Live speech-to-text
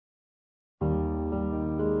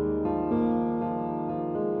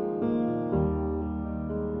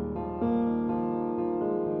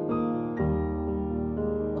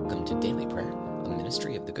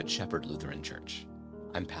the Good Shepherd Lutheran Church.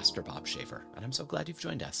 I'm Pastor Bob Schaefer, and I'm so glad you've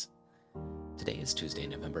joined us. Today is Tuesday,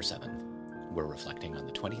 November 7th. We're reflecting on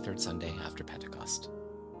the 23rd Sunday after Pentecost.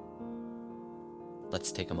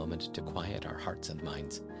 Let's take a moment to quiet our hearts and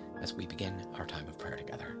minds as we begin our time of prayer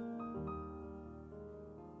together.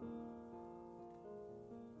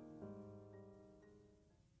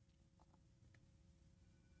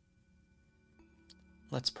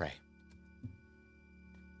 Let's pray.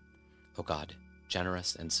 O God,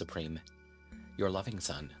 generous and supreme, your loving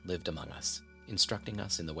Son lived among us, instructing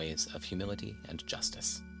us in the ways of humility and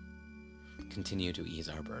justice. Continue to ease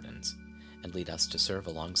our burdens and lead us to serve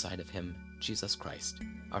alongside of him, Jesus Christ,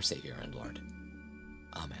 our Savior and Lord.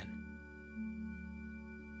 Amen.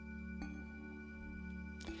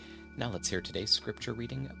 Now let's hear today's scripture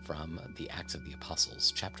reading from the Acts of the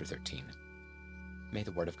Apostles, chapter 13. May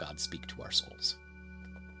the word of God speak to our souls.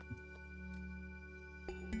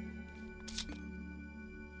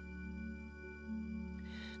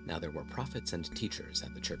 Now there were prophets and teachers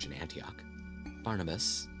at the church in Antioch: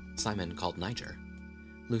 Barnabas, Simon called Niger,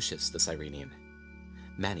 Lucius the Cyrenian,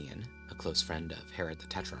 Manaen, a close friend of Herod the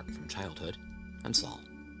Tetrarch from childhood, and Saul.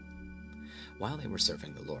 While they were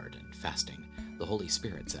serving the Lord and fasting, the Holy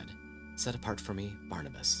Spirit said, "Set apart for me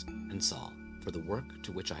Barnabas and Saul for the work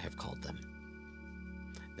to which I have called them."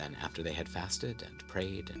 Then after they had fasted and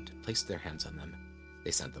prayed and placed their hands on them,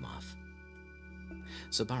 they sent them off.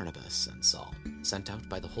 So Barnabas and Saul, sent out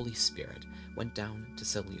by the Holy Spirit, went down to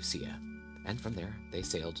Seleucia, and from there they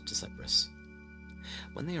sailed to Cyprus.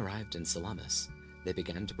 When they arrived in Salamis, they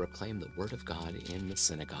began to proclaim the word of God in the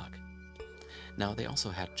synagogue. Now they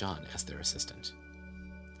also had John as their assistant.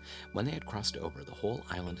 When they had crossed over the whole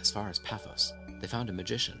island as far as Paphos, they found a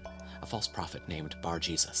magician, a false prophet named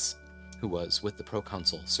Bar-Jesus, who was with the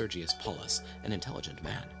proconsul Sergius Paulus, an intelligent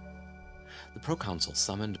man. The proconsul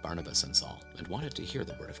summoned Barnabas and Saul and wanted to hear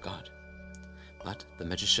the word of God. But the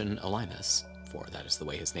magician Elymas, for that is the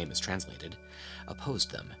way his name is translated,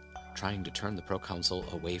 opposed them, trying to turn the proconsul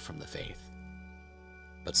away from the faith.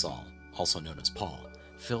 But Saul, also known as Paul,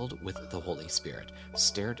 filled with the Holy Spirit,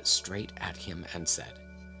 stared straight at him and said,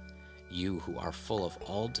 "You who are full of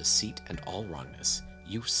all deceit and all wrongness,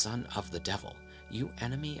 you son of the devil, you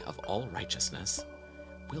enemy of all righteousness,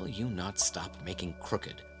 will you not stop making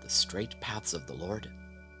crooked the straight paths of the Lord?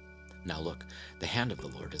 Now look, the hand of the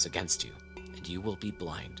Lord is against you, and you will be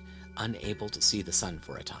blind, unable to see the sun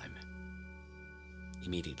for a time."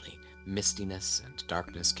 Immediately, mistiness and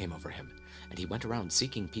darkness came over him, and he went around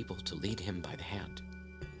seeking people to lead him by the hand.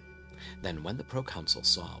 Then when the proconsul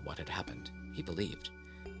saw what had happened, he believed,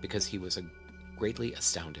 because he was greatly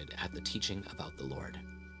astounded at the teaching about the Lord.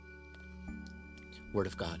 Word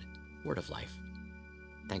of God, word of life.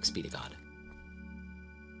 Thanks be to God.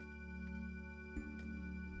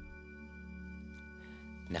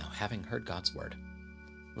 Now, having heard God's word,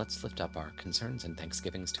 let's lift up our concerns and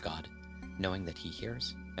thanksgivings to God, knowing that he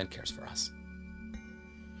hears and cares for us.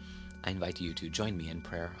 I invite you to join me in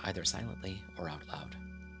prayer either silently or out loud.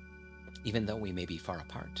 Even though we may be far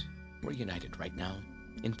apart, we're united right now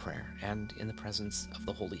in prayer and in the presence of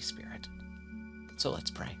the Holy Spirit. So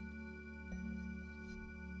let's pray.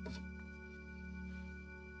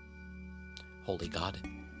 Holy God,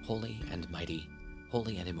 holy and mighty,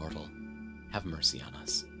 holy and immortal, have mercy on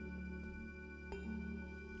us.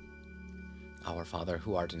 Our Father,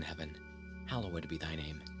 who art in heaven, hallowed be thy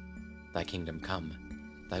name. Thy kingdom come,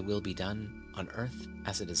 thy will be done on earth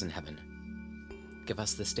as it is in heaven. Give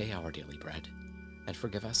us this day our daily bread, and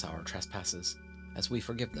forgive us our trespasses, as we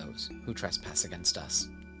forgive those who trespass against us.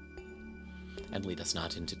 And lead us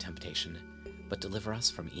not into temptation, but deliver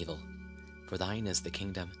us from evil. For thine is the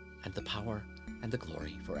kingdom, and the power, and the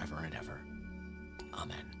glory forever and ever.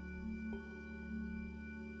 Amen.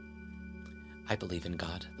 I believe in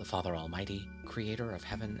God, the Father Almighty, creator of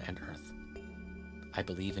heaven and earth. I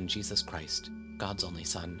believe in Jesus Christ, God's only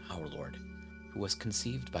Son, our Lord, who was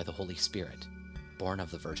conceived by the Holy Spirit, born of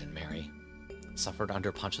the Virgin Mary, suffered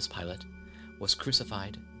under Pontius Pilate, was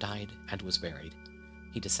crucified, died, and was buried.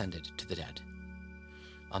 He descended to the dead.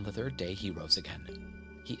 On the third day he rose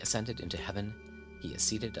again. He ascended into heaven. He is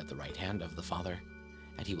seated at the right hand of the Father,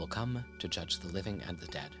 and he will come to judge the living and the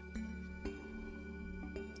dead.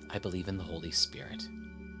 I believe in the Holy Spirit,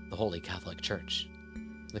 the Holy Catholic Church,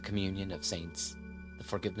 the communion of saints, the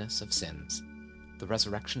forgiveness of sins, the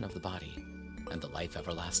resurrection of the body, and the life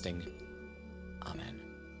everlasting. Amen.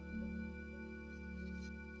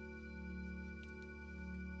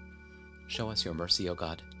 Show us your mercy, O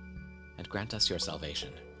God, and grant us your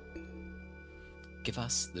salvation. Give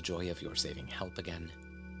us the joy of your saving help again,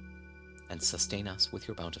 and sustain us with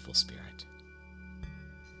your bountiful Spirit.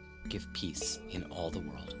 give peace in all the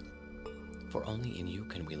world, for only in you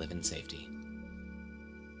can we live in safety.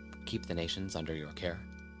 Keep the nations under your care,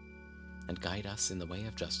 and guide us in the way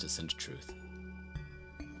of justice and truth.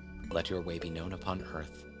 Let your way be known upon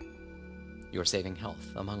earth, your saving health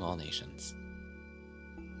among all nations.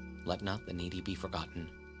 Let not the needy be forgotten,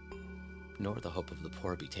 nor the hope of the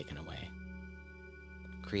poor be taken away.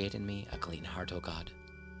 Create in me a clean heart, O God,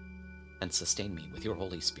 and sustain me with your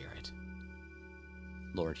Holy Spirit.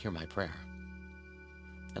 Lord, hear my prayer,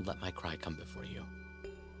 and let my cry come before you.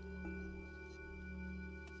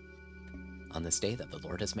 On this day that the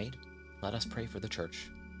Lord has made, let us pray for the Church,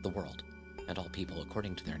 the world, and all people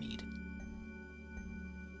according to their need.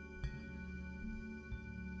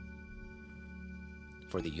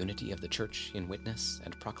 For the unity of the Church in witness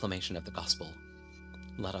and proclamation of the gospel,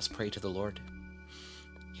 let us pray to the Lord.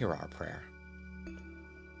 Hear our prayer.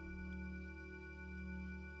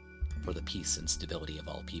 For the peace and stability of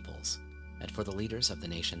all peoples, and for the leaders of the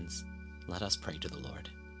nations, let us pray to the Lord.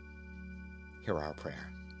 Hear our prayer.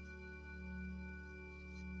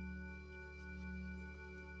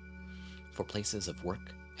 For places of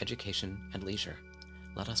work, education, and leisure,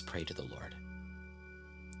 let us pray to the Lord.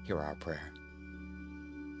 Hear our prayer.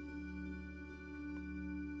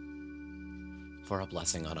 For a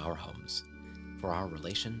blessing on our homes, for our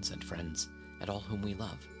relations and friends, and all whom we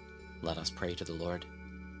love, let us pray to the Lord.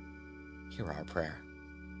 Hear our prayer.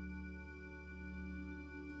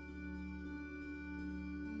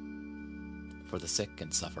 For the sick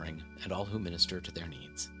and suffering, and all who minister to their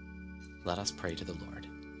needs, let us pray to the Lord.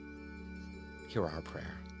 Hear our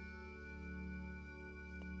prayer.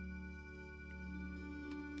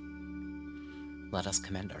 Let us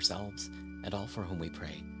commend ourselves, and all for whom we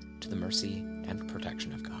pray, to the mercy and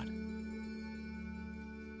protection of God.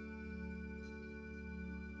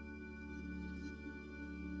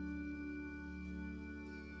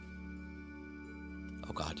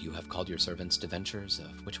 O God, you have called your servants to ventures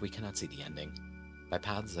of which we cannot see the ending, by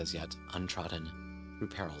paths as yet untrodden, through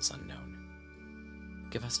perils unknown.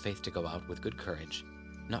 Give us faith to go out with good courage,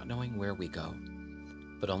 not knowing where we go,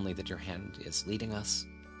 but only that your hand is leading us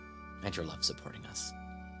and your love supporting us.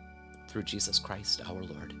 Through Jesus Christ our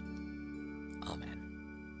Lord. Amen.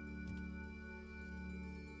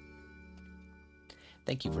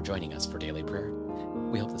 Thank you for joining us for Daily Prayer.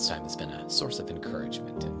 We hope this time has been a source of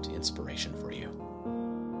encouragement and inspiration for you.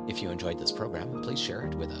 If you enjoyed this program, please share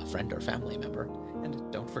it with a friend or family member,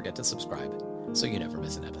 and don't forget to subscribe so you never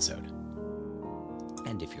miss an episode.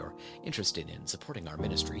 And if you're interested in supporting our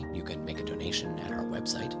ministry, you can make a donation at our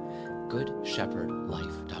website,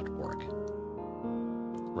 goodshepherdlife.org.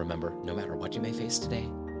 Remember, no matter what you may face today,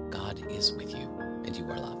 God is with you, and you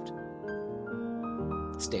are loved.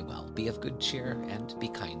 Stay well, be of good cheer, and be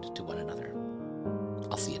kind to one another.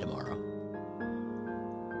 I'll see you tomorrow.